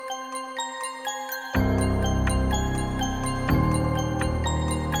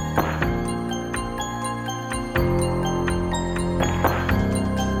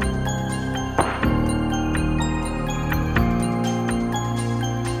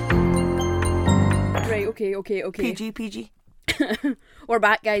PG. We're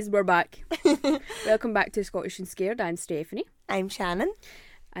back, guys. We're back. Welcome back to Scottish and Scared. I'm Stephanie. I'm Shannon.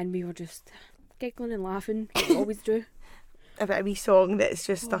 And we were just giggling and laughing, like we always do. About a wee song that's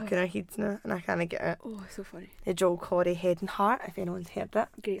just stuck in our heads now, and I can't get it. Oh, so funny. The Joel Corey Head and Heart, if anyone's heard it.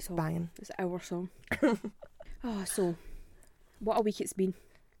 Great song. Banging. It's our song. So, what a week it's been.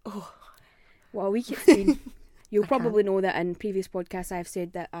 Oh. What a week it's been. You'll probably know that in previous podcasts I've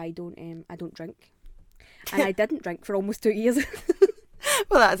said that I don't drink. And I didn't drink for almost 2 years.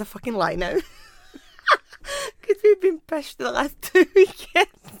 Well, that is a fucking lie now. Because we've been pissed the last 2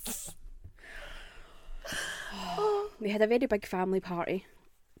 weekends. We had a very big family party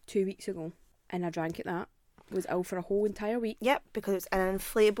 2 weeks ago, and I drank at that. Was ill for a whole entire week. Yep, because it's an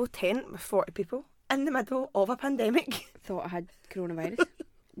inflatable tent with 40 people in the middle of a pandemic. Thought I had coronavirus.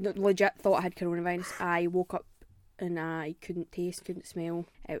 No, legit thought I had coronavirus. I woke up and I couldn't taste, couldn't smell.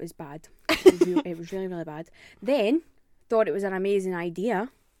 It was bad. It was really, really bad. Then, thought it was an amazing idea.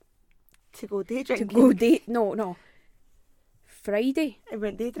 To go day drinking. No. Friday. We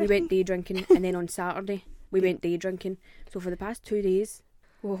went day drinking. We went day drinking, and then on Saturday we went day drinking. So for the past 2 days,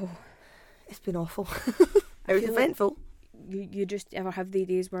 it's been awful. It was eventful. You just ever have the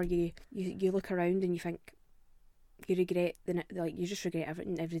days where you look around and you think you regret you just regret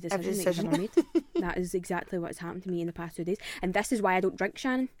every decision that you've ever made. That is exactly what's happened to me in the past 2 days, and this is why I don't drink,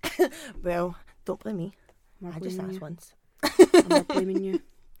 Shannon. Well, don't blame me. I just asked you. once. I'm not blaming you.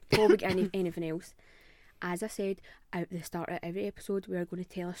 Before we get anything else, as I said at the start of every episode, we are going to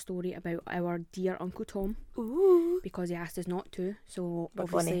tell a story about our dear Uncle Tom. Ooh. Because he asked us not to, so We're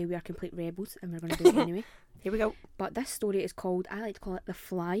obviously funny. we are complete rebels and we're going to do it anyway. Here we go. But this story is called, I like to call it The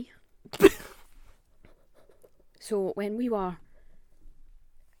Fly. So when we were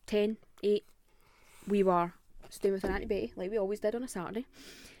 10, 8, we were staying with our Auntie Betty, like we always did on a Saturday,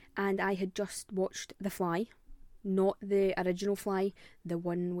 and I had just watched The Fly, not the original Fly, the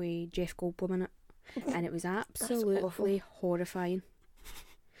one with Jeff Goldblum in it, and it was absolutely horrifying.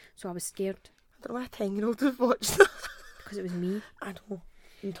 So I was scared. I don't know why a 10-year-old would watch that. Because it was me. I know.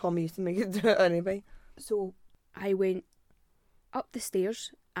 And Tommy used to make it do it anyway. So I went up the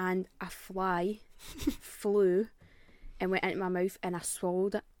stairs and a fly flew and went into my mouth and I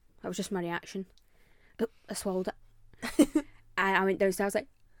swallowed it. That was just my reaction. I swallowed it. And I went downstairs like,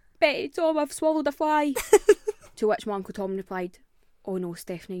 Betty, Tom, I've swallowed a fly. To which my Uncle Tom replied, oh no,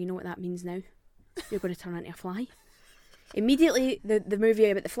 Stephanie, you know what that means now. You're going to turn into a fly. Immediately, the movie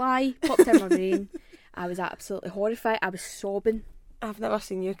about the fly popped in my brain. I was absolutely horrified. I was sobbing. I've never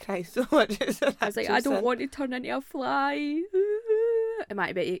seen you cry so much. I was like, I don't want to turn into a fly. And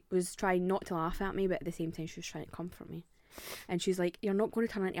my Betty was trying not to laugh at me, but at the same time she was trying to comfort me. And she's like, you're not going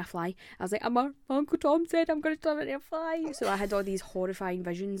to turn into a fly. I was like, my Uncle Tom said I'm going to turn into a fly. So I had all these horrifying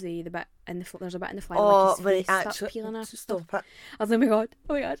visions. There's a bit in the fly like his face starts peeling off and stuff. Stop it. I was like, oh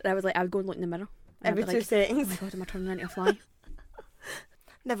my god. And I was like, I would go and look in the mirror. Every 2 seconds. Oh my god, am I turning into a fly?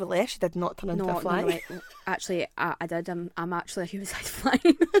 Nevertheless, she did not turn into a fly. No, actually, I did. I'm actually a human-sized fly.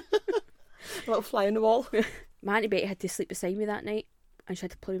 A little fly on the wall. My Auntie Betty had to sleep beside me that night, and she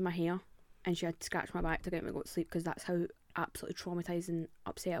had to play with my hair, and she had to scratch my back to get me to go to sleep because that's how absolutely traumatised and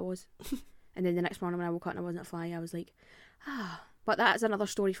upset I was. And then the next morning when I woke up and I wasn't a fly, I was like, But that's another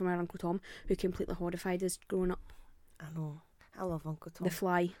story from our Uncle Tom, who completely horrified us growing up. I know. I love Uncle Tom. The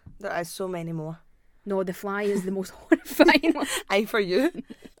fly. There is so many more. No, the fly is the most horrifying one. Aye, for you.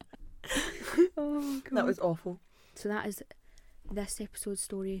 Oh, God. That was awful. So that is this episode's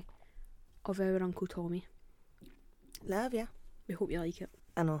story of our Uncle Tommy. Love ya. We hope you like it.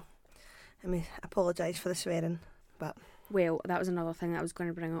 I know. I mean, apologise for the swearing, but... Well, that was another thing that I was going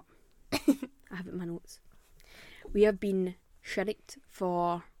to bring up. I have it in my notes. We have been shirked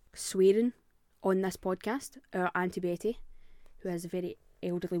for swearing on this podcast. Our Auntie Betty, who is a very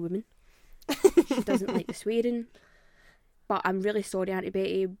elderly woman, she doesn't like the swearing. But I'm really sorry, Auntie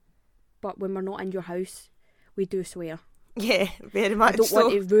Betty, but when we're not in your house, we do swear. Yeah, very much I don't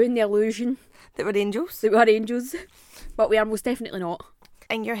want to ruin the illusion that we're angels. that we are angels, but we are most definitely not.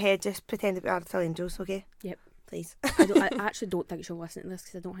 In your head, just pretend that we are still angels, okay? Yep. Please. I actually don't think she'll listen to this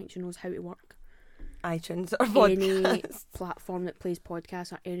because I don't think she knows how to work iTunes or any podcast. platform that plays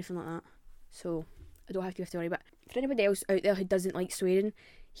podcasts or anything like that. So I don't have to worry. But for anybody else out there who doesn't like swearing,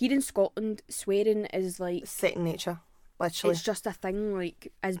 here in Scotland, swearing is like... second nature, literally. It's just a thing,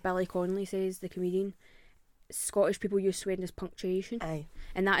 like, as Billy Connolly says, the comedian, Scottish people use swearing as punctuation. Aye.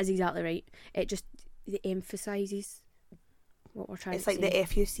 And that is exactly right. It emphasises what we're trying to say. It's like the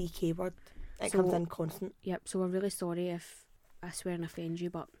F-U-C-K word. It comes in constant. Yep, so we're really sorry if I swear and offend you,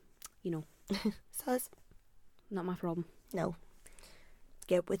 but, you know. So it's not my problem. no.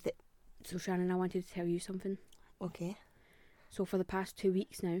 Get with it. So Shannon, I wanted to tell you something. Okay. So for the past 2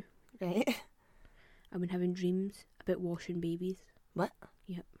 weeks now, Right. I've been having dreams about washing babies. What?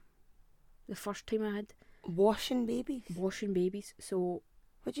 Yep. The first time I had Washing babies? washing babies. So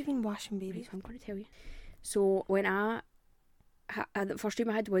What do you mean washing right, babies? so I'm going to tell you. So when the first dream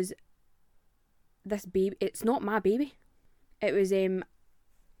I had was this baby. It's not my baby. It was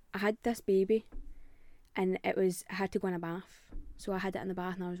I had this baby, and I had to go in a bath. So I had it in the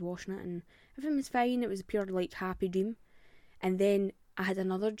bath and I was washing it, and everything was fine. It was a pure like happy dream. And then I had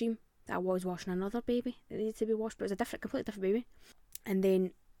another dream that I was washing another baby that needed to be washed, but it was a completely different baby. And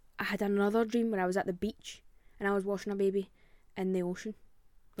then I had another dream where I was at the beach and I was washing a baby in the ocean,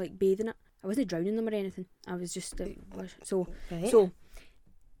 like bathing it. I wasn't drowning them or anything. I was just so Right. so.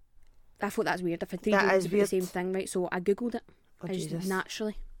 I thought that's weird. If I three That dreams is about the weird. same thing, right? So I googled it. Oh, It's Jesus.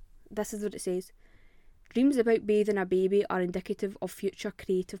 naturally. This is what it says. Dreams about bathing a baby are indicative of future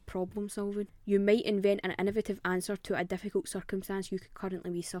creative problem solving. You might invent an innovative answer to a difficult circumstance you could currently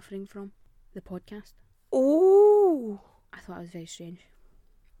be suffering from. The podcast. Oh. I thought it was very strange.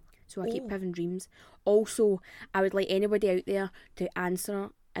 So I keep Oh. having dreams. Also, I would like anybody out there to answer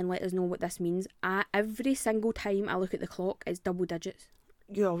and let us know what this means. Every single time I look at the clock, it's double digits.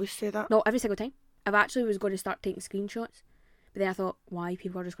 You always say that. No, every single time. I've actually was going to start taking screenshots, but then I thought, why?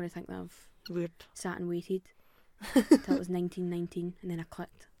 People are just going to think that I've Weird. sat and waited till it was 1919, and then I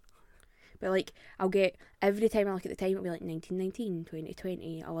clicked. But like, I'll get, every time I look at the time, it'll be like 1919,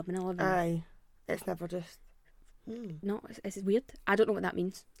 2020, 1111. Aye. It's never just. No, it's weird. I don't know what that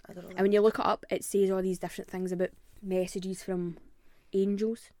means. I don't know. And when you look it up, it says all these different things about messages from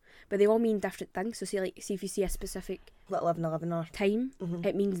angels, but they all mean different things. So see if you see a specific Like 11 or. time, Mhm.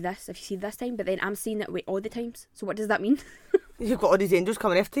 it means this. If you see this time, but then I'm seeing it with all the times. So what does that mean? You've got all these angels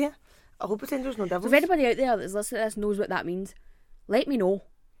coming after you. I hope it's angels, no So devils. if anybody out there that's listening to this knows what that means, let me know.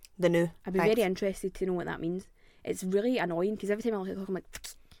 The new. I'd be Thanks. very interested to know what that means. It's really annoying because every time I look at the clock, I'm like,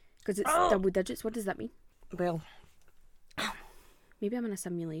 because it's Oh. double digits. What does that mean? Well, Maybe I'm in a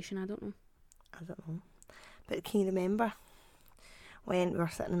simulation. I don't know. I don't know. But can you remember when we were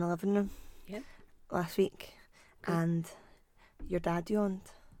sitting in the living room Yep. last week Okay. and your dad yawned?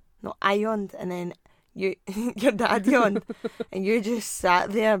 No, I yawned and then you, your dad yawned and you just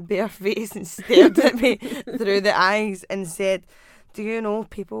sat there barefaced and stared at me through the eyes and said, "Do you know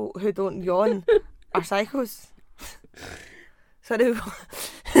people who don't yawn are psychos?" Sorry.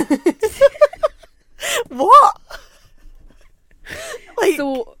 What? Like,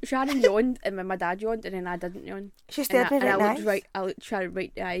 So Sharon yawned, and then my dad yawned, and then I didn't yawn. she And stared me I right in the looked eyes right. I looked Sharon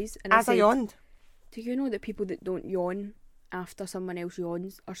right in the eyes, and as I I said, yawned. "Do you know that people that don't yawn after someone else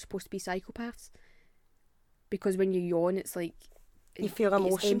yawns are supposed to be psychopaths? Because when you yawn, it's like You feel it's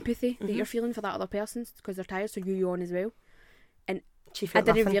emotion. empathy that Mhm. you're feeling for that other person because they're tired, so you yawn as well." She I felt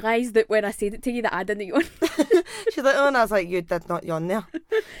didn't nothing. realise that when I said it to you that I didn't yawn. She's like, "Oh," and I was like, "You did not yawn there."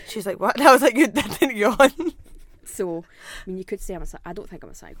 She's like, "What?" And I was like, "You didn't yawn." So, I mean, you could say I don't think I'm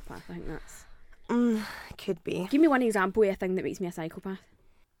a psychopath. I think that's... Could be. Give me one example of a thing that makes me a psychopath.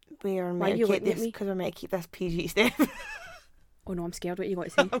 We are Why are meant you to keep looking at this me? because we're meant to keep this PG stuff. Oh no, I'm scared what you got to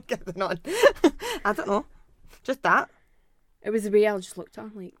say. I'm kidding on. I don't know. Just that. It was the way I just looked at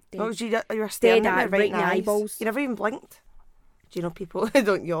her, like, dead. What was you were staring Dead at me at, right right in the in the eyes. eyeballs. You never even blinked. Do you know people who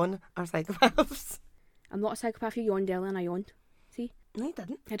don't yawn are psychopaths? I'm not a psychopath. You yawned earlier and I yawned. See? No, you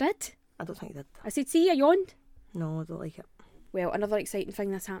didn't. I did. I don't think you did. I said, see, I yawned. No, I don't like it. Well, another exciting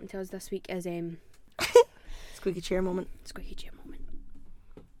thing that's happened to us this week is Squeaky chair moment. squeaky chair moment.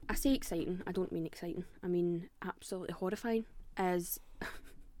 I say exciting. I don't mean exciting. I mean absolutely horrifying. Is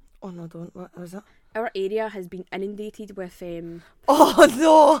Oh no, don't. What was that? our area has been inundated with Oh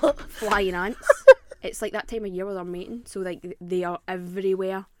no! flying ants. It's like that time of year where they're mating, so like they are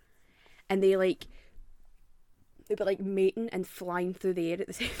everywhere, and they'll be like mating and flying through the air at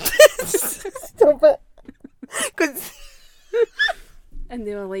the same time. Stop it. 'Cause And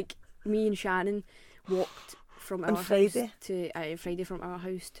they were like, me and Shannon walked from On our Friday? house to Friday from our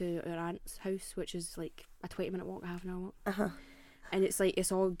house to our aunt's house, which is like a 20-minute walk, a half an hour walk, uh-huh. and it's like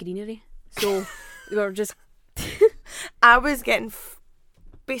it's all greenery. So we were just I was getting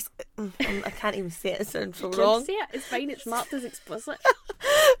basically. I can't even say it. It sounds so wrong. Can't say it. It's fine. It's marked as explicit.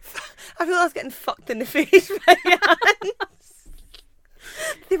 I feel like I was getting fucked in the face by ants.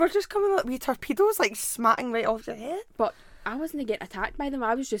 They were just coming like wee torpedoes, like smacking right off your head. But I wasn't getting attacked by them.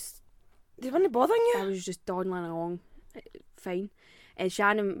 I was just They weren't bothering you. dawdling along, fine. And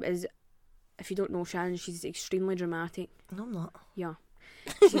Shannon is, if you don't know Shannon, she's extremely dramatic. No, I'm not. Yeah.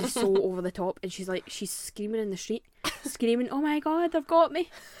 She's so over the top, and she's screaming in the street, screaming, "Oh my god, they've got me,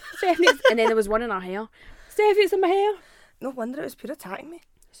 Stephanie's..." And then there was one in her hair. "Steph, it's in my hair." No wonder it was pure attacking me.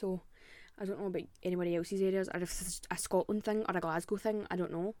 So I don't know about anybody else's areas, or if it's a Scotland thing or a Glasgow thing, I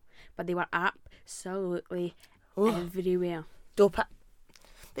don't know. But they were absolutely everywhere. Dope it.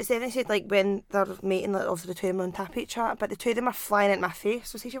 But then they said, like, when they're mating, like, obviously the two of them on tap each other, but the two of them are flying into my face.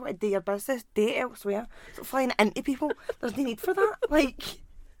 So say if you want to do your business, do it elsewhere. So flying into people, there's no need for that. Like,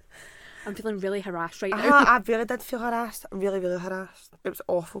 I'm feeling really harassed right now. I really did feel harassed. Really, really harassed. It was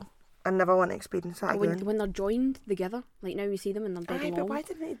awful. I never want to experience that again. When they're joined together, like now you see them and they're dead Aye, along. but why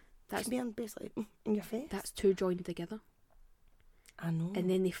didn't they be on basically in your face? That's two joined together. I know. And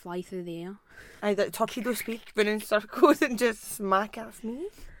then they fly through the air. Aye, like torpedo speak, run in circles and just smack at me.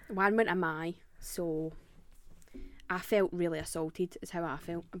 One went to my, so I felt really assaulted, is how I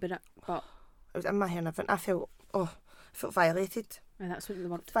felt about it. But it was in my hair and everything. I felt violated. And that's what the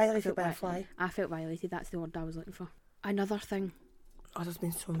word. Violated by a fly. I felt violated, that's the word I was looking for. Another thing. Oh, there's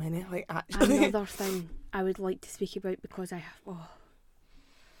been so many, like, actually. Another thing I would like to speak about because I have... Oh.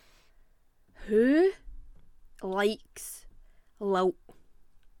 Who likes Lilt?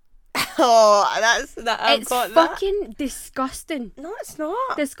 Oh, that's that. It's fucking disgusting. No, it's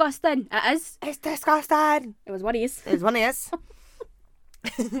not. Disgusting. It is. It's disgusting. It was what it is. It's one of us.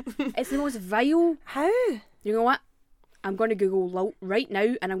 It's the most vile. How? You know what? I'm going to Google Lilt right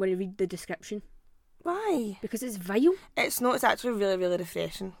now and I'm going to read the description. Why? Because it's vile. It's not. It's actually really, really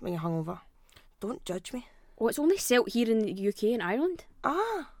refreshing when you're hungover. Don't judge me. Oh, it's only sold here in the UK and Ireland.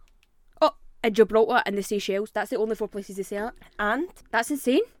 Ah. Oh, in Gibraltar and the Seychelles. That's the only 4 places they sell it. And? That's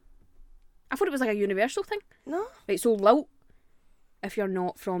insane. I thought it was like a universal thing. No. Right, so Lilt, if you're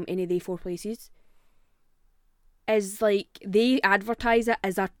not from any of the 4 places, is like, they advertise it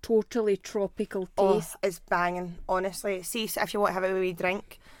as a totally tropical taste. Oh, it's banging, honestly. See, if you want to have a wee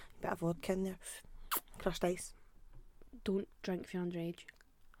drink, a bit of vodka in there. Crushed ice. Don't drink if you're underage.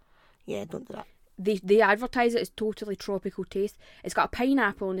 Yeah, don't do that. They advertise it as totally tropical taste. It's got a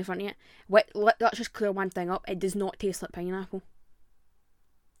pineapple on the front of it. Let's just clear one thing up. It does not taste like pineapple.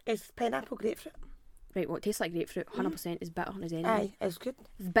 It's pineapple grapefruit. Right, well, it tastes like grapefruit. 100% is bitter as anything. Aye, it's good.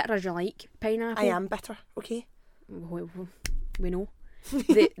 As bitter as you like. Pineapple. I am bitter, okay? We know.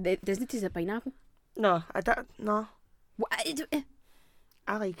 It doesn't taste like pineapple. No, I don't. No. What?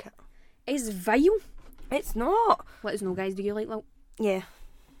 I like it. It's vile. It's not. Let us know, guys. Do you like Lilt? Yeah.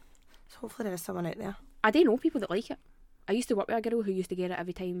 So hopefully there is someone out there. I do know people that like it. I used to work with a girl who used to get it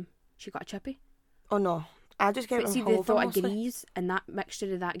every time she got a chippy. Oh no. I just get But it see, from the thought of mostly. grease and that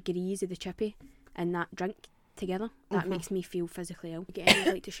mixture of that grease of the chippy and that drink together, that makes me feel physically ill. Get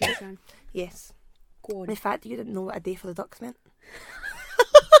anyone like to share, Sharon? Yes. Go on. The fact that you didn't know what a day for the ducks meant.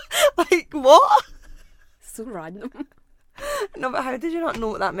 Like, what? So random. No, but how did you not know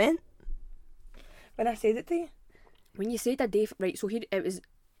what that meant? When I said it to you? When you said a day, right, so here it was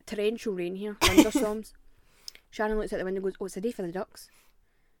torrential rain here, thunderstorms. Sharon looks out the window and goes, oh, it's a day for the ducks.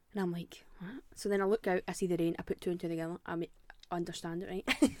 And I'm like, what? So then I look out, I see the rain, I put 2 and 2 together, I understand it,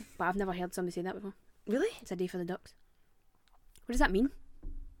 right? But I've never heard somebody say that before. Really? It's a day for the ducks. What does that mean?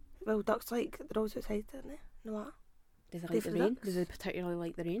 Well, ducks like, they're always outside, don't they? No what? Do they Day like for the the rain? ducks. Do they particularly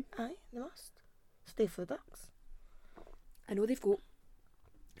like the rain? Aye, they must. Stay for the ducks. I know they've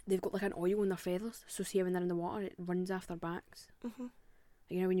got like an oil on their feathers, so see when they're in the water it runs off their backs. Mm-hmm.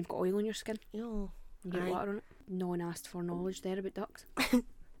 You know when you've got oil on your skin, No. you get Aye. water on it. No one asked for knowledge there about ducks.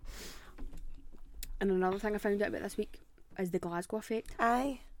 And another thing I found out about this week is the Glasgow effect.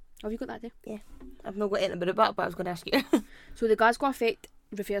 Aye. Have you got that there? I've not got anything about it, but I was going to ask you. So the Glasgow effect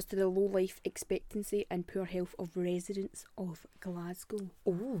refers to the low life expectancy and poor health of residents of Glasgow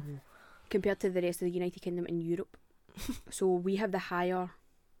Oh. compared to the rest of the United Kingdom and Europe. So we have the higher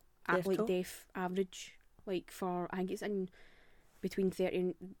Death toll? death average, like for, I think it's in between 30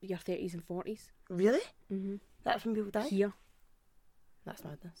 and your 30s and 40s. Really? Mm-hmm. That's when people die? Here. That's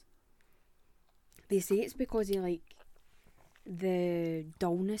madness. They say it's because of like the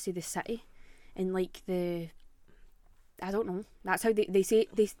dullness of the city and like I don't know. That's how they say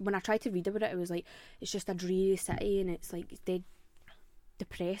when I tried to read about it, it was like it's just a dreary city and it's like it's dead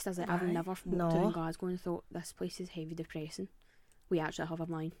depressed. I was like, I've Aye. never walked around Glasgow and thought this place is heavy depressing. We actually have a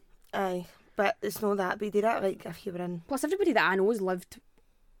mine. Aye. But it's not that bad, that like if you were in Plus everybody that I know has lived.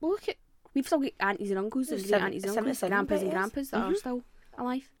 Well, look at, we've still got aunties and uncles and There's great aunties and uncles, 77 grandpas and bit, yes. grandpas that are Mhm. still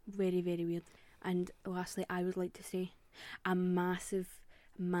alive. Very, very weird. And lastly, I would like to say a massive,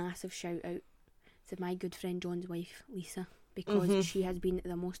 massive shout out to my good friend John's wife, Lisa, because Mhm. she has been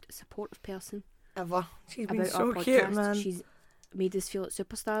the most supportive person ever. She's been about so our cute, podcast. man. She's made us feel like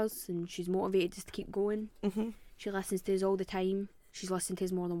superstars and she's motivated us to keep going. Mm-hmm. She listens to us all the time. She's listened to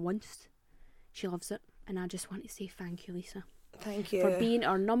us more than once. She loves it. And I just want to say thank you, Lisa. Thank you. for being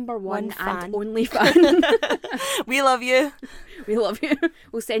our number one fan. and only fan. We love you. We love you.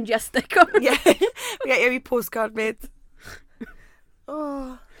 We'll send you a sticker. Yeah, we get your wee postcard made.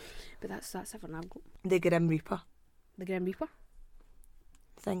 Oh, But that's everything I've got. the Grim Reaper. The Grim Reaper.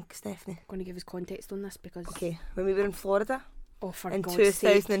 Thanks, Stephanie. I'm going to give us context on this because... Okay, when we were in Florida Oh, for in God's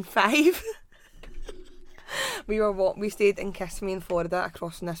sake. 2005, we stayed in Kissimmee in Florida,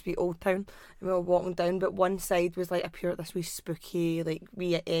 across from this wee old town, and we were walking down. But one side was like this wee spooky, like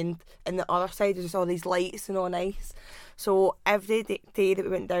wee end, and the other side was just all these lights and all nice. So every day that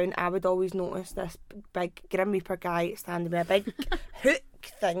we went down, I would always notice this big Grim Reaper guy standing with a big hook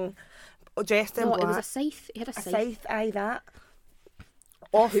thing, dressed in No, black. it was a scythe. He had a A scythe. scythe, aye, that.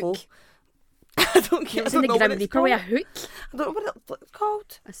 Awful. Hook. I don't care. It was in the Grim Reaper with a hook. I don't know what it's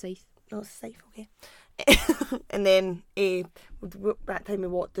called. A scythe. No, it's a scythe, okay. And then that time we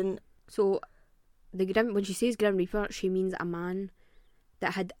walked in. So, when she says Grim Reaper, she means a man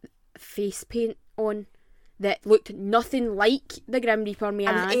that had face paint on that looked nothing like the Grim Reaper may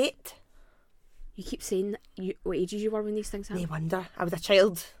I was 8. You keep saying what ages you were when these things No happened. wonder. I was a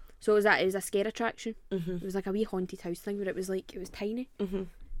child. So it was a scare attraction. Mm-hmm. It was like a wee haunted house thing where it was tiny. Mm-hmm.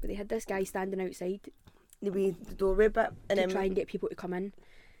 But they had this guy standing outside The doorway bit. And to then, try and get people to come in.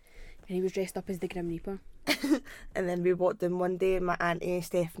 And he was dressed up as the Grim Reaper. and then we walked in one day, and my auntie,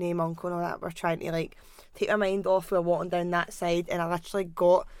 Stephanie, my uncle and all that were trying to take our mind off. We were walking down that side, and I literally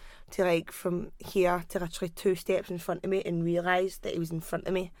got to from here to literally 2 steps in front of me and realised that he was in front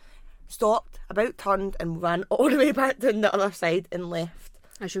of me. Stopped, about turned, and ran all the way back down the other side and left.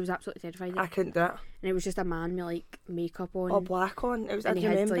 And she was absolutely terrified. I couldn't do it. And it was just a man with makeup on. All black on. It was. I and he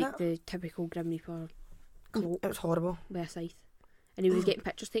remember had it. the typical Grim Reaper cloak It was horrible. with a scythe. And he was getting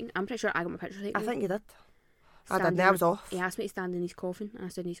pictures taken. I'm pretty sure I got my picture taken. I think you did. I Standing- didn't. I was off. He asked me to stand in his coffin, and I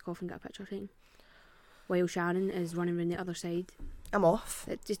stood in his coffin and got a picture taken. While Shannon is running around the other side. I'm off.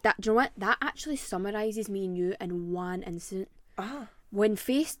 Do you know what? That actually summarises me and you in one incident. Ah, When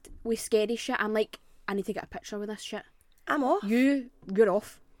faced with scary shit, I'm like, I need to get a picture with this shit. I'm off. You're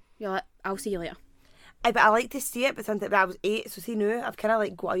off. You're like, I'll see you later. But I like to see it, but sometimes I was 8, so see now I've kind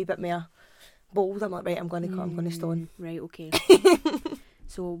of got a wee bit more bold. I'm like, right, I'm going to stone. Right, okay.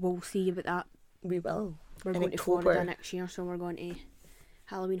 So we'll see about that. We will. We're In going to October. Florida next year, so we're going to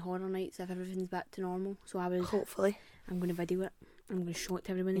Halloween Horror Nights if everything's back to normal. So Hopefully. I'm going to video it. I'm going to show it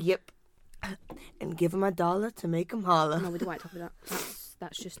to everybody. Yep. And give him $1 to make him holler. No, we don't want to talk about that.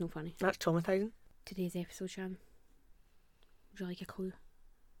 That's just no funny. That's traumatising. Today's episode, Shan. Would you like a clue?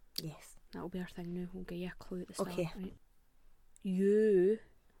 Yes. That'll be our thing now. We'll give you a clue at the start. Okay. Right? You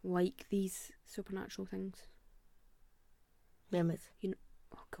like these supernatural things? Memories.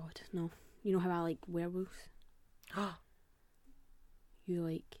 Oh God, no. You know how I like werewolves? You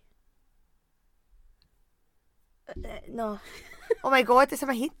like... No. Oh my God, it's in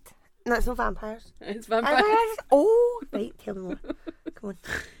my head. No, it's not vampires. It's Oh, right, tell me more. Come on.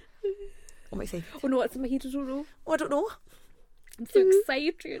 I'm excited. Oh no, it's in my head, I don't know. Oh, I don't know. I'm so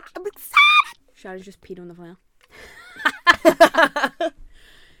excited. I'm excited. Sharon's just peed on the flare.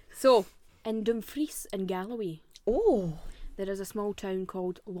 So, in Dumfries in Galloway, Oh. there is a small town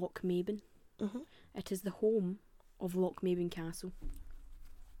called Lochmaben. Mm-hmm. It is the home of Lochmaben Castle.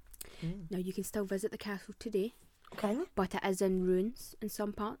 Now, you can still visit the castle today, Okay. but it is in ruins in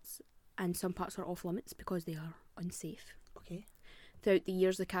some parts, and some parts are off limits because they are unsafe. Okay. Throughout the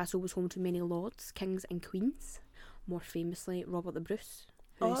years, the castle was home to many lords, kings and queens, more famously Robert the Bruce,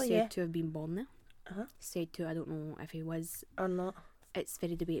 who is said yeah. to have been born there. Uh-huh. Said to, I don't know if he was, Or not. it's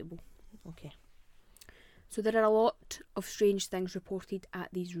very debatable. Okay. So there are a lot of strange things reported at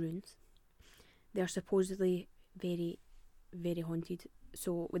these ruins. They are supposedly very, very haunted.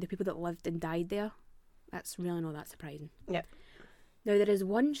 So with the people that lived and died there, that's really not that surprising. Yep. Now there is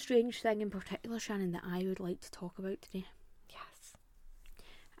one strange thing in particular, Shannon, that I would like to talk about today. Yes.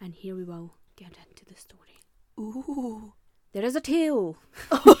 And here we will get into the story. Ooh. There is a tale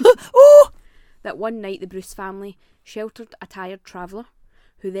Oh. that one night the Bruce family sheltered a tired traveller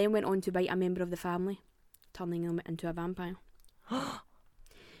who then went on to bite a member of the family, turning him into a vampire.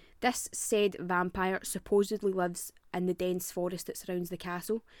 This said vampire supposedly lives in the dense forest that surrounds the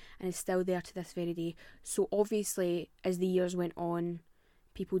castle and is still there to this very day. So obviously, as the years went on,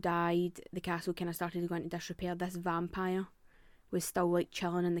 people died, the castle kind of started to go into disrepair. This vampire was still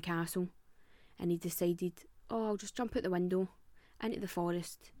chilling in the castle, and he decided, oh, I'll just jump out the window into the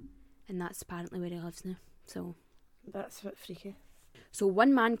forest, and that's apparently where he lives now. That's a bit freaky. So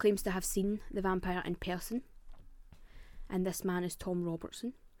one man claims to have seen the vampire in person, and this man is Tom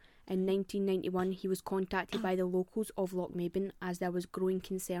Robertson, In 1991, he was contacted by the locals of Lochmaben as there was growing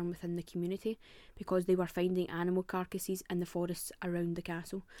concern within the community because they were finding animal carcasses in the forests around the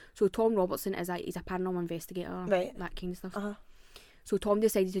castle. So Tom Robertson he's a paranormal investigator, Right. that kind of stuff. Uh-huh. So Tom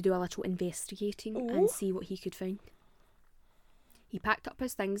decided to do a little investigating Ooh. and see what he could find. He packed up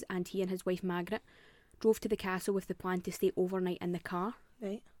his things and he and his wife Margaret drove to the castle with the plan to stay overnight in the car.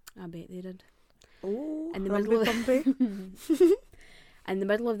 Right. I bet they did. Oh, In the Rumby middle of Bumpy. In the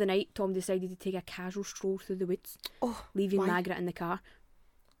middle of the night, Tom decided to take a casual stroll through the woods, Oh, leaving why? Margaret in the car.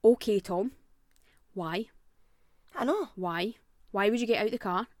 Okay, Tom. Why? I know. Why? Why would you get out the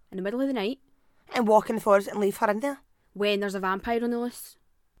car in the middle of the night And walk in the forest and leave her in there. when there's a vampire on the loose?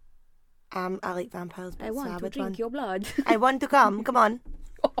 I like vampires, but I want to savage drink one. your blood. I want to come. Come on.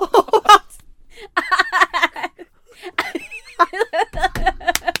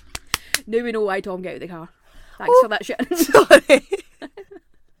 Now we know why Tom got out of the car. Thanks Oh. for that shit. Sorry.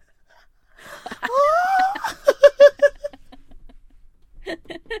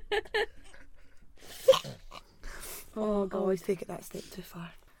 Oh, I God. always take it that step too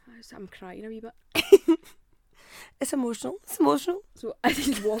far. I'm crying a wee bit. It's emotional. It's emotional. So as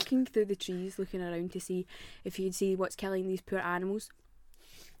he's walking through the trees looking around to see if he'd see what's killing these poor animals,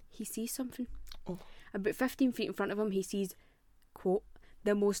 he sees something. Oh. About 15 feet in front of him, he sees, quote,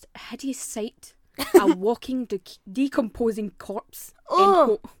 the most hideous sight, a walking, decomposing corpse, end Oh.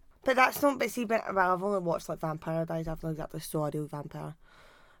 quote. But that's not. But see, well, I've only watched like Vampire Diaries. I've not exactly saw a real vampire.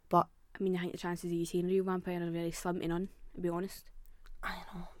 But I mean, I think the chances of you seeing a real vampire are very slim to none, to be honest. I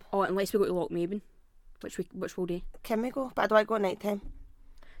know. Oh, unless we go to Lochmaben, which we'll do. Can we go? But do I go at night time?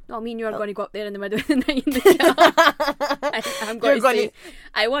 No, I mean you are going to go up there in the middle of the night in the car. I'm going to say,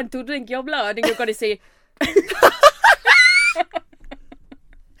 I want to drink your blood, and you're going to say,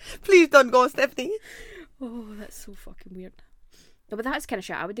 Please don't go, Stephanie. oh, that's so fucking weird. No, but that's kind of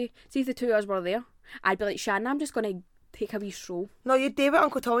shit I would do. See if the two of us were there, I'd be like, Shannon, I'm just going to take a wee stroll. No, you'd do what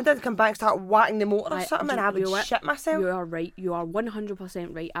Uncle Tom did, come back and start whacking the motor or I- something, and you I would know what? shit myself. You are right. You are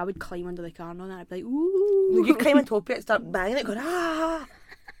 100% right. I would climb under the car and all that. I'd be like, ooh. You'd climb on top of it and start banging it, going, ah.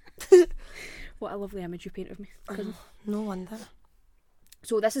 What a lovely image you paint of me. cousin. No wonder.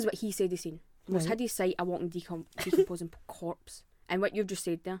 So this is what he said he's seen. Most Right. hideous sight, a walking decomposing corpse. And what you've just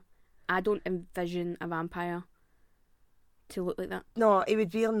said there, I don't envision a vampire to look like that. No, it would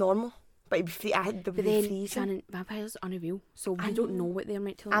be normal, but it'd be free. There would But be then, freezing. Shannon, vampires are unreal, so I we don't know. know what they're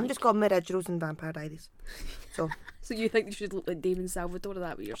meant to look I'm like. just got my originals in Vampire Diaries. So, So you think they should look like Damon Salvatore?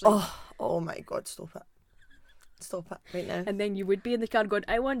 That what you're saying? oh my God, stop it. Stop it right now. And then you would be in the car going,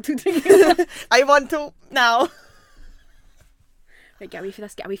 I want to drink it. I want to now. Right, get away from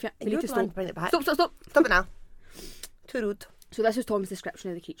this, get away from it. We You're need to the one stop. bring it back. Stop, stop, stop. Stop it now. Too rude. So this was Tom's description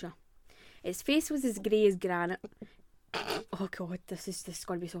of the creature. Its face was as grey as granite. Oh God, this is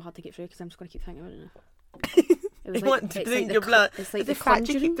going to be so hard to get through because I'm just going to keep thinking about it now. It was I want to it's drink the your blood. It's like the the fact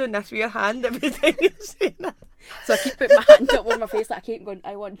you Conjuring. keep doing this with your hand every time you say that. So I keep putting my hand up on my face like I keep going,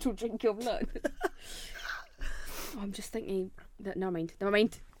 I want to drink your blood. Oh, I'm just thinking that never mind.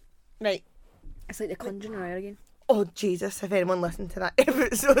 Right. It's like the Conjuring all over again. Oh Jesus! If anyone listened to that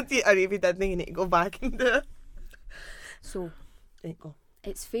episode, or if you didn't, you need to go back and do it. So Right, go.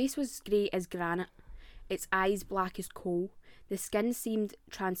 its face was grey as granite, its eyes black as coal. The skin seemed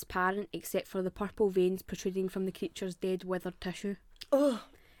transparent except for the purple veins protruding from the creature's dead withered tissue. Oh,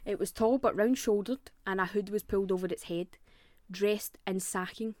 It was tall but round-shouldered, and a hood was pulled over its head, dressed in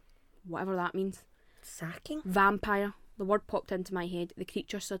sacking, whatever that means. sacking. Vampire. The word popped into my head. The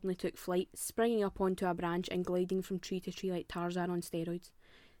creature suddenly took flight, springing up onto a branch and gliding from tree to tree like Tarzan on steroids.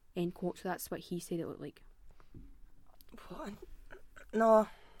 End quote. So that's what he said it looked like. What? No.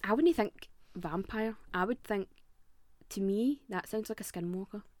 I wouldn't think vampire. I would think, to me, that sounds like a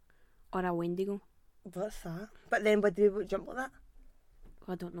skinwalker or a Wendigo. What's that? But then would they jump like that?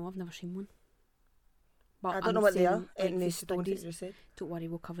 I don't know. I've never seen one. But I don't I'm know what they are. saying, like, In the the stories stories, that you said. don't worry,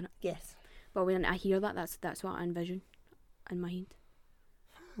 we'll cover it. Yes. But when I hear that, that's what I envision in my head.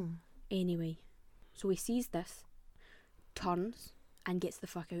 Anyway, so he sees this, turns, and gets the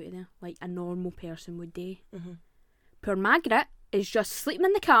fuck out of there like a normal person would do. Mm-hmm. Poor Margaret is just sleeping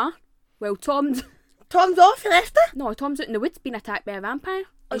in the car while Tom's Tom's left her. no, Tom's out in the woods being attacked by a vampire,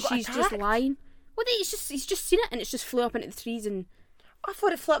 Oh, and he got she's just attacked? lying. Well, he's just seen it, and it's just flew up into the trees, and I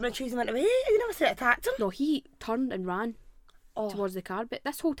thought it flew up in the trees and went away. You never said it attacked him. no, he turned and ran Oh, towards the car. But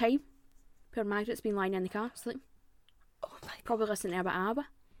this whole time, poor Margaret's been lying in the car, sleeping, oh my. probably listening to a bit of ABBA.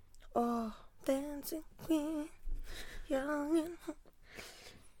 Oh, dancing queen, young and...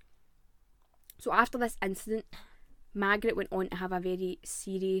 So after this incident, Margaret went on to have a very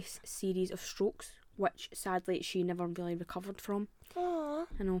serious series of strokes, which sadly she never really recovered from. Oh.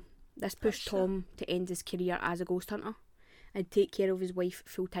 I know. This pushed That's Tom to end his career as a ghost hunter and take care of his wife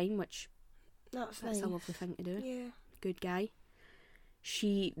full time, which That's that's nice. a lovely thing to do. Yeah. Good guy.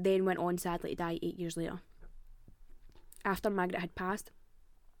 She then went on sadly to die 8 years later. After Margaret had passed,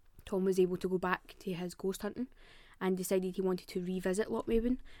 Tom was able to go back to his ghost hunting and decided he wanted to revisit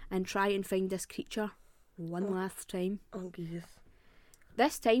Lochmaben and try and find this creature one last time. Oh, Jesus.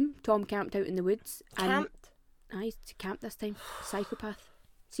 This time, Tom camped out in the woods. Camped? Aye, camped this time. Psychopath.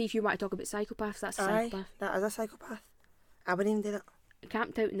 See, if you want to talk about psychopaths, that's a Aye, psychopath. that is a psychopath. I wouldn't even do that.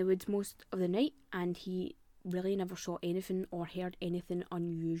 Camped out in the woods most of the night, and he really never saw anything or heard anything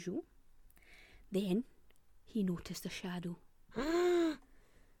unusual. Then he noticed a shadow.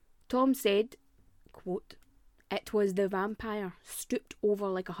 Tom said, quote, "It was the vampire, stooped over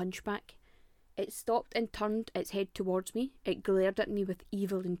like a hunchback. It stopped and turned its head towards me. It glared at me with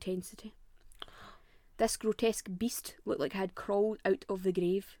evil intensity. This grotesque beast looked like it had crawled out of the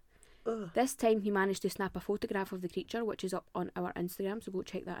grave. Ugh. This time he managed to snap a photograph of the creature, which is up on our Instagram, so go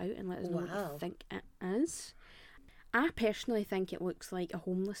check that out and let us know what Wow. you think it is. I personally think it looks like a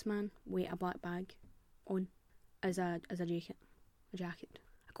homeless man with a black bag on as a jacket,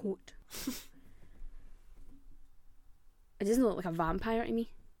 a coat. It doesn't look like a vampire to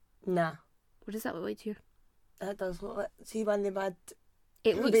me. Nah. What does that look like to you? That does look like... See, when they mad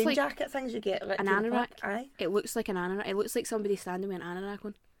It looks rain like jacket things you get... Like, an to the anorak. park. Aye. It looks like an anorak. It looks like somebody standing with an anorak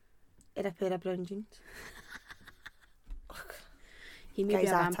on. In a pair of brown jeans. He may be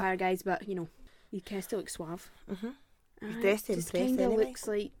Guys a at it. vampire, guys, but you know, he kind of still looks suave. He's dressed to just impress kind of anyway. looks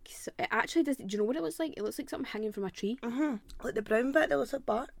like. It actually does. Do you know what it looks like? It looks like something hanging from a tree. Like the brown bit that looks like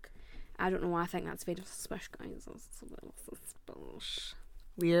bark. I don't know why I think that's very suspicious, guys. It's a little suspicious.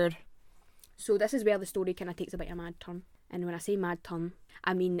 Weird. So this is where the story kind of takes a bit of a mad turn. And when I say mad turn,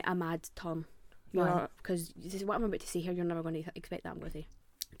 I mean a mad turn. Why? Because this is what I'm about to say here. You're never going to expect that I'm going to say.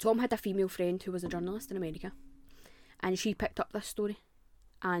 Tom had a female friend who was a journalist in America, and she picked up this story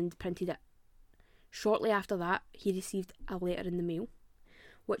and printed it. Shortly after that, he received a letter in the mail,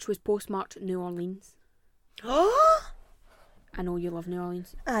 which was postmarked New Orleans. Oh! I know you love New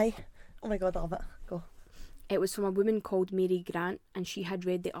Orleans. Aye. Oh my god, I love it. Go. It was from a woman called Mary Grant, and she had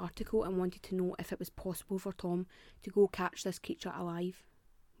read the article and wanted to know if it was possible for Tom to go catch this creature alive.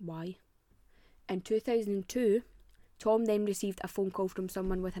 Why? In 2002, Tom then received a phone call from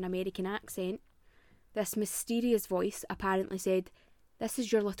someone with an American accent. This mysterious voice apparently said, "This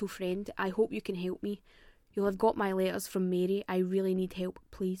is your little friend. I hope you can help me. You'll have got my letters from Mary. I really need help,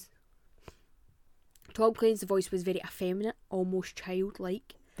 please." Tom claims the voice was very effeminate, almost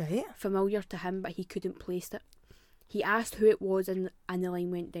childlike, Right. familiar to him, but he couldn't place it. He asked who it was and the line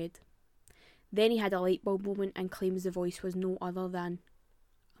went dead. Then he had a light bulb moment and claims the voice was no other than...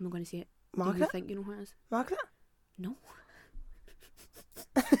 I'm not going to say it. Do you Margaret? think you know who it is? Margaret? No.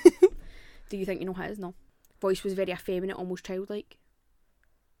 Do you think you know who it is? No. Voice was very effeminate, almost childlike.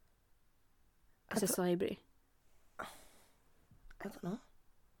 It's a celebrity. I don't know.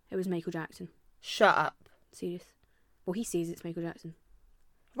 It was Michael Jackson. Shut up. Serious. Well, he says it's Michael Jackson.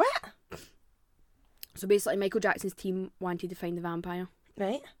 What? So basically, Michael Jackson's team wanted to find the vampire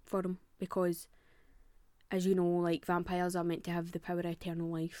Right. for him because, as you know, like vampires are meant to have the power of eternal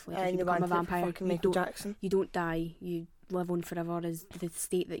life. Like if And you they become a wanted it for vampire, fucking you Michael don't, Jackson. you don't die. You live on forever is the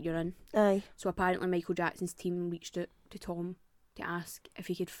state that you're in. Aye. So apparently Michael Jackson's team reached out to Tom to ask if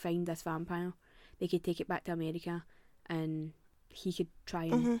he could find this vampire. They could take it back to America and he could try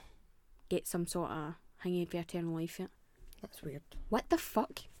and get some sort of hanging for eternal life yet. That's weird. What the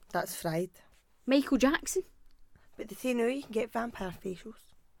fuck? That's fried. Michael Jackson? But they say now you can get vampire facials.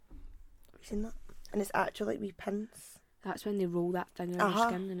 Have you seen that? And it's actually like wee pins. That's when they roll that thing around your Uh-huh.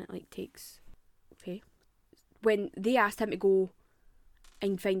 skin and it like takes... Okay. When they asked him to go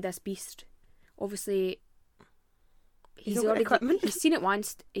and find this beast, obviously He's not got equipment. he's seen it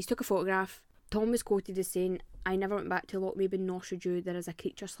once, he's took a photograph. Tom was quoted as saying, "I never went back to Lochmaben, nor should you. There is a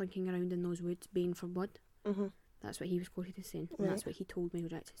creature slinking around in those woods, baying for blood." That's what he was quoted as saying, and that's Right. what he told Michael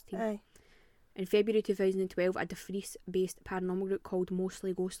Jackson's team. Aye. In February 2012, a DeFries-based paranormal group called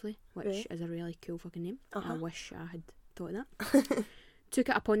Mostly Ghostly, which Right. is a really cool fucking name. Uh-huh. I wish I had thought of that. Took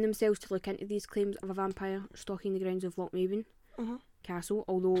it upon themselves to look into these claims of a vampire stalking the grounds of Lochmaben Castle.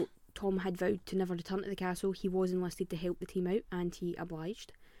 Although Tom had vowed to never return to the castle, he was enlisted to help the team out, and he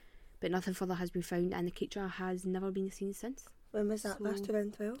obliged. But nothing further has been found, and the creature has never been seen since. When was that? So- Last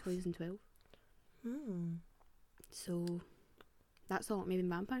 2012? 2012. Hmm. So that's all. Maybe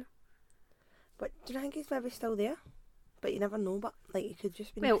vampire. But do you think he's maybe still there? But you never know, but like he could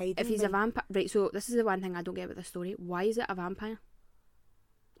just be Well, hiding. if he's a like- vampire, right? So this is the one thing I don't get about this story. Why is it a vampire?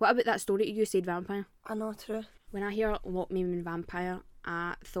 What about that story you said vampire? I know, true. When I hear Lochmaben vampire,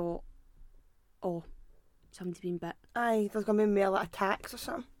 I thought oh, somebody's been bit. Aye, there's going to be more like attacks or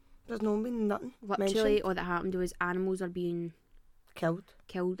something. There's no been nothing Literally, mentioned. all that happened was animals are being Killed.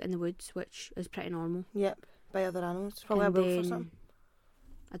 in the woods, which is pretty normal. Yep, by other animals. Probably And a wolf or then, something.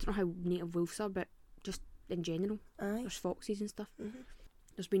 I don't know how native wolves are, but just in general, Aye. there's foxes and stuff. Mm-hmm.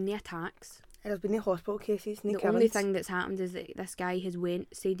 There's been no attacks. And there's been no hospital cases, no The killings. only thing that's happened is that this guy has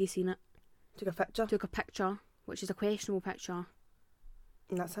said he's seen it, Took a picture, took a picture, which is a questionable picture,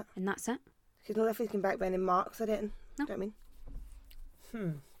 and that's it. and that's it. Because not if he's come back with any marks or anything. No. Do you know what I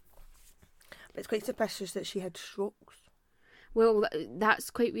mean? But it's quite suspicious that she had strokes. Well, that's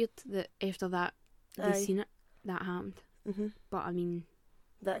quite weird that after that they Aye. seen it, that happened. Mm-hmm. But I mean,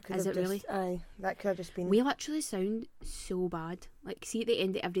 That could Is have it just, really? Aye, that could have just been. we literally sound so bad. Like, see, at the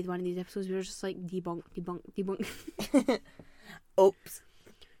end of every one of these episodes, we were just like, debunk. Oops.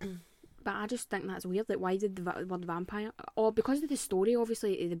 But I just think that's weird. Like, why did the word vampire? Oh, because of the story,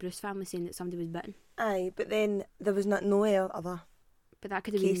 obviously, the Bruce family saying that somebody was bitten. Aye, but then there was no other. But that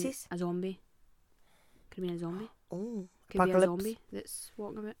could have Cases? been a zombie. Could have been a zombie. Oh, Could be a apocalypse. zombie that's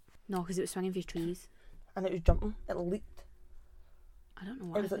walking about. No, because it was swinging through trees. And it was jumping. It leaped. I don't know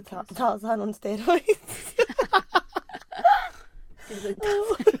what It was I like think it is. Tarzan on steroids. It was like-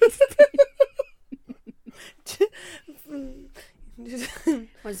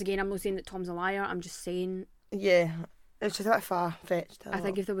 Once again, I'm not saying that Tom's a liar. I'm just saying, Yeah, it's just that far fetched. I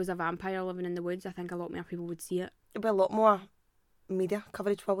think if there was a vampire living in the woods, I think a lot more people would see it. it'd be a lot more media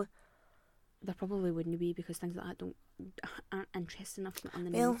coverage probably. There probably wouldn't be, because things like that aren't interesting enough on the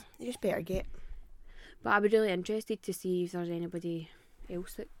news. Well, you just better get. But I'd be really interested to see if there's anybody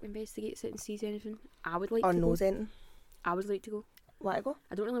else that investigates it and sees anything. I would like Or to go. knows anything. I would like to go. Want to go?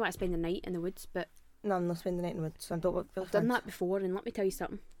 I don't really want to spend the night in the woods, but No, I'm not spending the night in the woods, so I don't really I've done that before, and let me tell you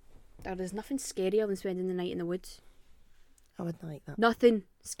something. There is nothing scarier than spending the night in the woods. I wouldn't like that. Nothing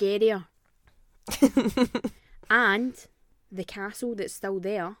scarier. And the castle that's still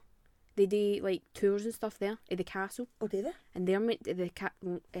there, they do like tours and stuff there at the castle, Oh, do they? and they're meant to,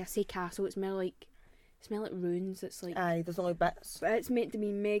 I say castle, it's more like ruins. It's like, Aye, there's only bits. but it's meant to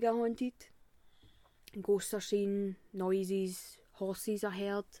be mega haunted. Ghosts are seen, noises, horses are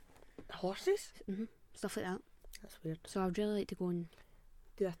heard, Horses? stuff like that. That's weird. So I'd really like to go and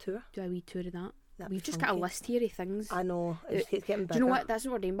Do a tour? do a wee tour of that. That'd We've be just got a funky. list here of things. I know. It just keeps getting Do bigger. you know what? That's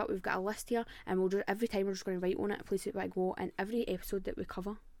what we're doing, but we've got a list here, and we'll just, every time we're just going to write on it a place that we want to go, and every episode that we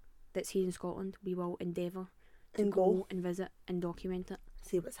cover that's here in Scotland, we will endeavour to And go go. and visit and document it.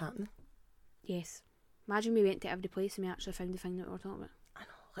 See what's happening. Yes. Imagine we went to every place and we actually found the thing that we were talking about. I know.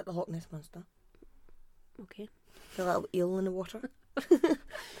 Like the Loch Ness Monster. Okay. The little eel in the water.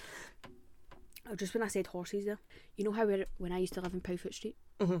 Oh, just when I said horses there, you know how when I used to live in Powfoot Street?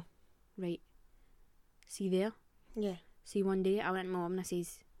 Mm-hmm. Right. See there? Yeah. See, one day I went to my mum and I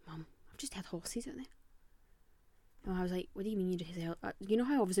says, Mum, I've just had horses out there. And I was like, what do you mean you just heard? You know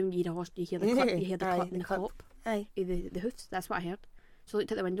how obviously when you hear a horse, you hear the clip, you hear the Aye, clip the and the clip. clop? Aye. The hoofs, that's what I heard. So I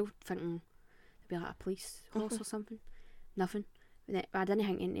looked at the window thinking it'd be like a police horse Mhm. or something. Nothing. And then, I didn't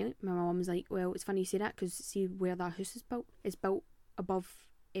think into it. My mum was like, well, it's funny you say that, because see where that house is built? It's built above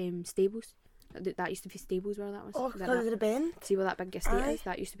stables. That used to be stables where that was. Oh, Where because of that- the bend? see where that big estate Aye. is?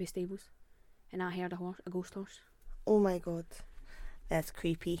 That used to be stables. And I heard a ghost horse. Oh my god. That's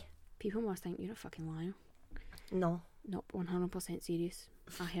creepy. People must think you're a fucking liar. No. Not 100% serious.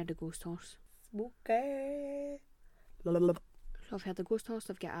 I heard a ghost horse. Spooky. A So I've heard a ghost horse.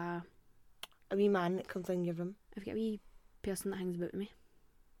 I've got a wee man that comes in your room. wee person that hangs about with me.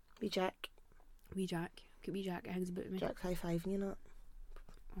 Wee Jack. Wee Jack. I've got wee Jack that hangs about with me. Jack's high-fiving you, not?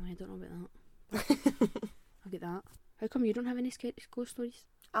 Oh, I don't know about that. I'll get that. How come you don't have any ghost stories?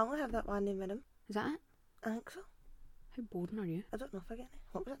 I only have that one in my room. Is that it? I think so. How boring are you? I don't know if I get any.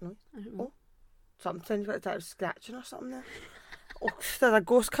 What was that noise? I don't know. Oh. Something sounds like that was scratching or something there. Oh, there's a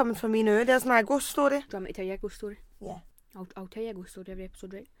ghost coming for me now. There's my ghost story. Do you want me to tell you a ghost story? Yeah. I'll tell you a ghost story every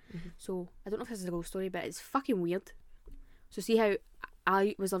episode, right? Mhm. So, I don't know if this is a ghost story, but it's fucking weird. So, see how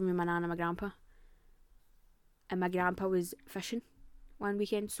I was living with my nan and my grandpa? And my grandpa was fishing one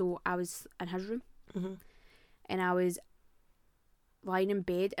weekend, so I was in his room. Mm-hmm. And I was lying in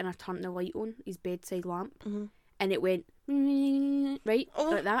bed and I turned the light on, his bedside lamp, Mm-hmm. and it went, right, Oh.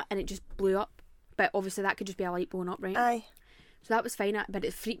 like that, and it just blew up. But obviously that could just be a light blowing up, right? Aye. So that was fine, but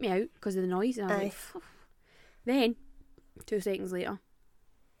it freaked me out because of the noise, and I was Aye. like, "Phew." Then, 2 seconds later,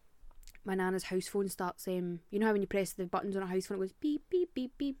 my nana's house phone starts, you know how when you press the buttons on a house phone, it goes beep, beep,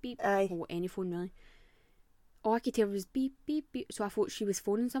 beep, beep, beep. Aye. Or any phone really. All I could hear was beep, beep, beep. So I thought she was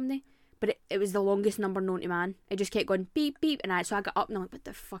phoning somebody, but it was the longest number known to man. It just kept going beep, beep, and so I got up and I'm like, what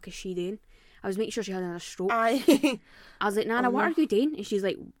the fuck is she doing? I was making sure she had another stroke. Aye. I was like, Nana, Oh, what no. are you doing? And she's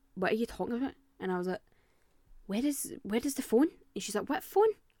like, what are you talking about? And I was like, where is the phone? And she's like, what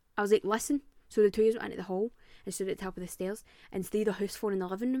phone? I was like, listen. So the two of us went into the hall and stood at the top of the stairs, and instead of the house phone in the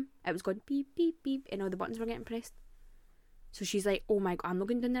living room, it was going beep, beep, beep, and all the buttons were getting pressed. So she's like, oh my God, I'm not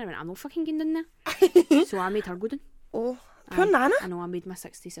going down there. I went, I'm not fucking going down there. So I made her go down. Oh, poor Nana. I know, I made my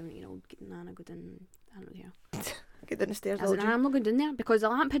 67-year-old Nana go down. I don't know. Get down the stairs. I was like, I'm not going down there because the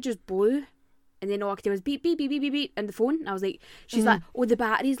lamp had just blew, and then all I could do was beep, beep, beep, beep, beep, beep, and the phone. And I was like, she's like, oh, the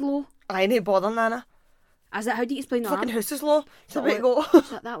battery's low. I ain't bother, Nana. I was like, how do you explain that? Fucking house is low. It's a way to go. go.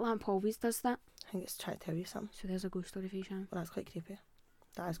 Like, that lamp always does that. I think it's trying to tell you something. So there's a ghost story for you, Shannon. Well, that's quite creepy.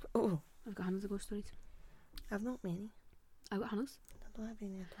 That is. Oh, I've got hundreds of ghost stories. I've not many. I've got hundreds. I don't have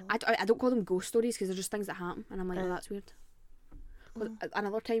any at all. I don't call them ghost stories because they're just things that happen, and I'm like, oh, that's weird.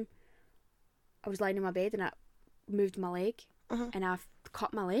 Another time, I was lying in my bed and I moved my leg, and I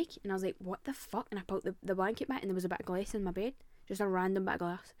cut my leg, and I was like, what the fuck? And I pulled the blanket back, and there was a bit of glass in my bed, just a random bit of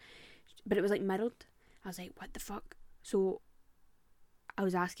glass, but it was like mirrored. I was like, what the fuck? So I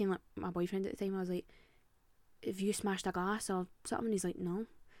was asking like my boyfriend at the time, I was like, have you smashed a glass or something? And he's like, no.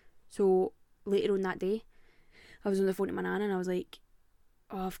 So later on that day, I was on the phone to my nan and I was like,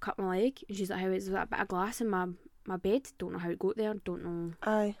 oh, I've cut my leg. And she's like, how is that bit of glass in my bed? Don't know how it got there, don't know.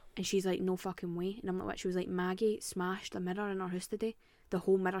 Aye. And she's like, no fucking way. And I'm like, what? She was like, Maggie smashed a mirror in our house today. The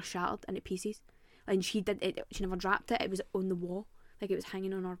whole mirror shattered into pieces. And she did it, she never dropped it. It was on the wall. Like it was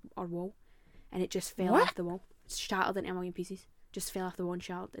hanging on our wall. And it just fell off the wall. It shattered into a million pieces. Just fell off the wall and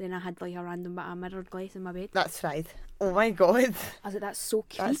shattered. And then I had like a random bit of mirrored glass in my bed. That's right. Oh my God. I was like, that's so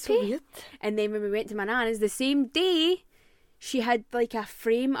creepy. That's so weird. And then when we went to my nana's the same day, she had like a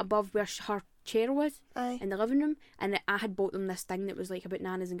frame above where her chair was. Aye. In the living room, and I had bought them this thing that was like about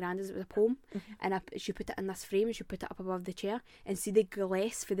nanas and grandas. It was a poem, and she put it in this frame and she put it up above the chair, and see the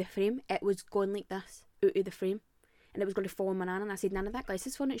glass for the frame, it was going like this out of the frame, and it was going to fall on my nana. And I said, Nana, that glass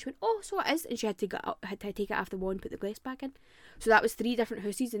is falling. And she went, oh, so it is. And she had to take it off the wall and put the glass back in. So that was 3 different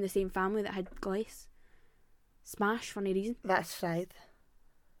houses in the same family that had glass smash for no reason. That's right.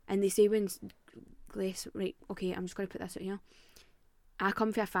 And they say when glass, right, okay, I'm just going to put this out here. I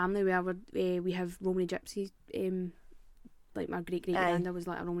come from a family where we have Romany gypsies. Like my great-great-granda was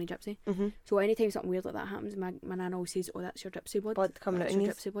like a Romany gypsy. So anytime something weird like that happens, my nan always says, oh, that's your gypsy blood. Blood coming out that's in your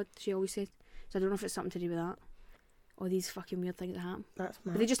you. gypsy blood, she always says. So I don't know if it's something to do with that. Or these fucking weird things that happen. That's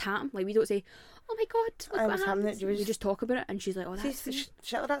mad. But they just happen. Like, we don't say, oh my God, look what happened. We just talk about it, and she's like, oh, that's...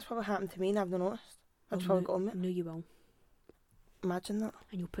 Shit, that's probably happened to me and I've not noticed. I've probably got on it. No, you will. Imagine that.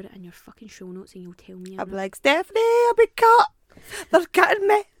 And you'll put it in your fucking show notes and you'll tell me. I'll be like, Stephanie, I'll be cut. They're cutting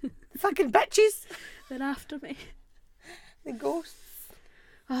me. Fucking bitches. They're after me. The ghosts.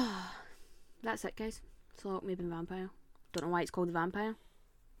 That's it, guys. It's Lock, Maybe Vampire. Don't know why it's called The Vampire.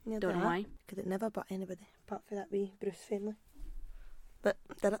 Yeah, don't know why. Could it never butt anybody apart from that wee Bruce family? But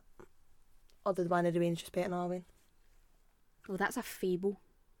did it? Or did one of the Waynes just bet another Wayne? Well, that's a fable.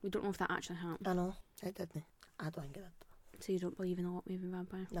 We don't know if that actually happened. I know. It didn't. I don't get it. So you don't believe in the Lock, Maybe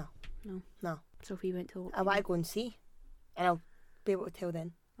Vampire? No. So if we went to Lock, I want to go and see. And I'll be able to tell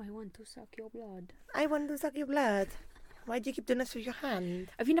then. I want to suck your blood. I want to suck your blood. Why do you keep doing this with your hand?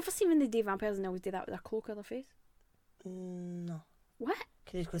 Have you never seen when they do vampires and they always do that with their cloak on their face? No. What?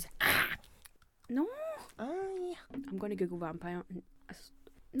 Because it goes, ah. No. Aye. I'm going to Google vampire.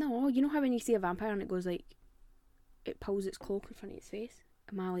 No, you know how when you see a vampire and it goes like, it pulls its cloak in front of its face?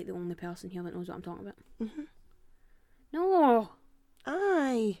 Am I like the only person here that knows what I'm talking about? No.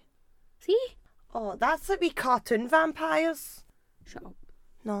 Aye. See? Oh, that's like we cartoon vampires. Shut up.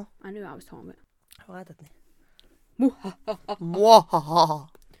 No. I knew what I was talking about. Oh, I didn't.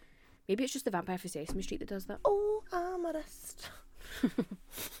 Maybe it's just the vampire for Sesame Street that does that. Oh, amethyst.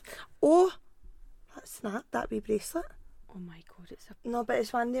 Oh, that snap, that wee bracelet. Oh my God, it's a... No, but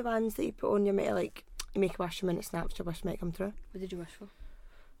it's one of the ones that you put on your mate, like, you make a wish and it snaps, your wish might come true. What did you wish for?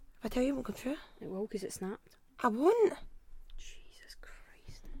 If I tell you it won't come true. It will, because it snapped. I won't. Jesus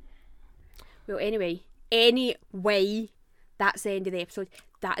Christ. Well, anyway, that's the end of the episode.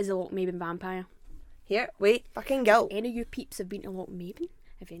 That is a Lock Maven Vampire. Here, wait, fucking go. Any of you peeps have been to Lock Maven?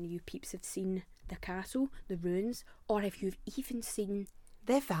 If any of you peeps have seen the castle, the ruins, or if you've even seen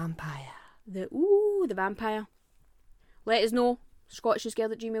the vampire. The vampire. Let us know.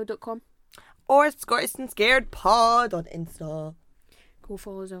 ScottishAndScared@gmail.com or Scottish and Scared Pod on Insta. Go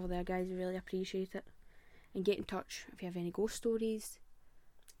follow us over there, guys. We really appreciate it. And get in touch if you have any ghost stories.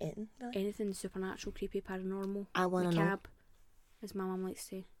 Anything supernatural, creepy, paranormal. I want to know. As my mum likes to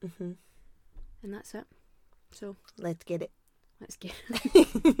say. And that's it. So let's get it.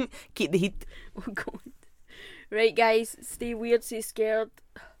 Keep the heat. Oh God. Right, guys. Stay weird, stay scared.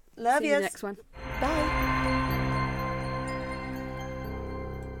 Love See you in the next one. Bye.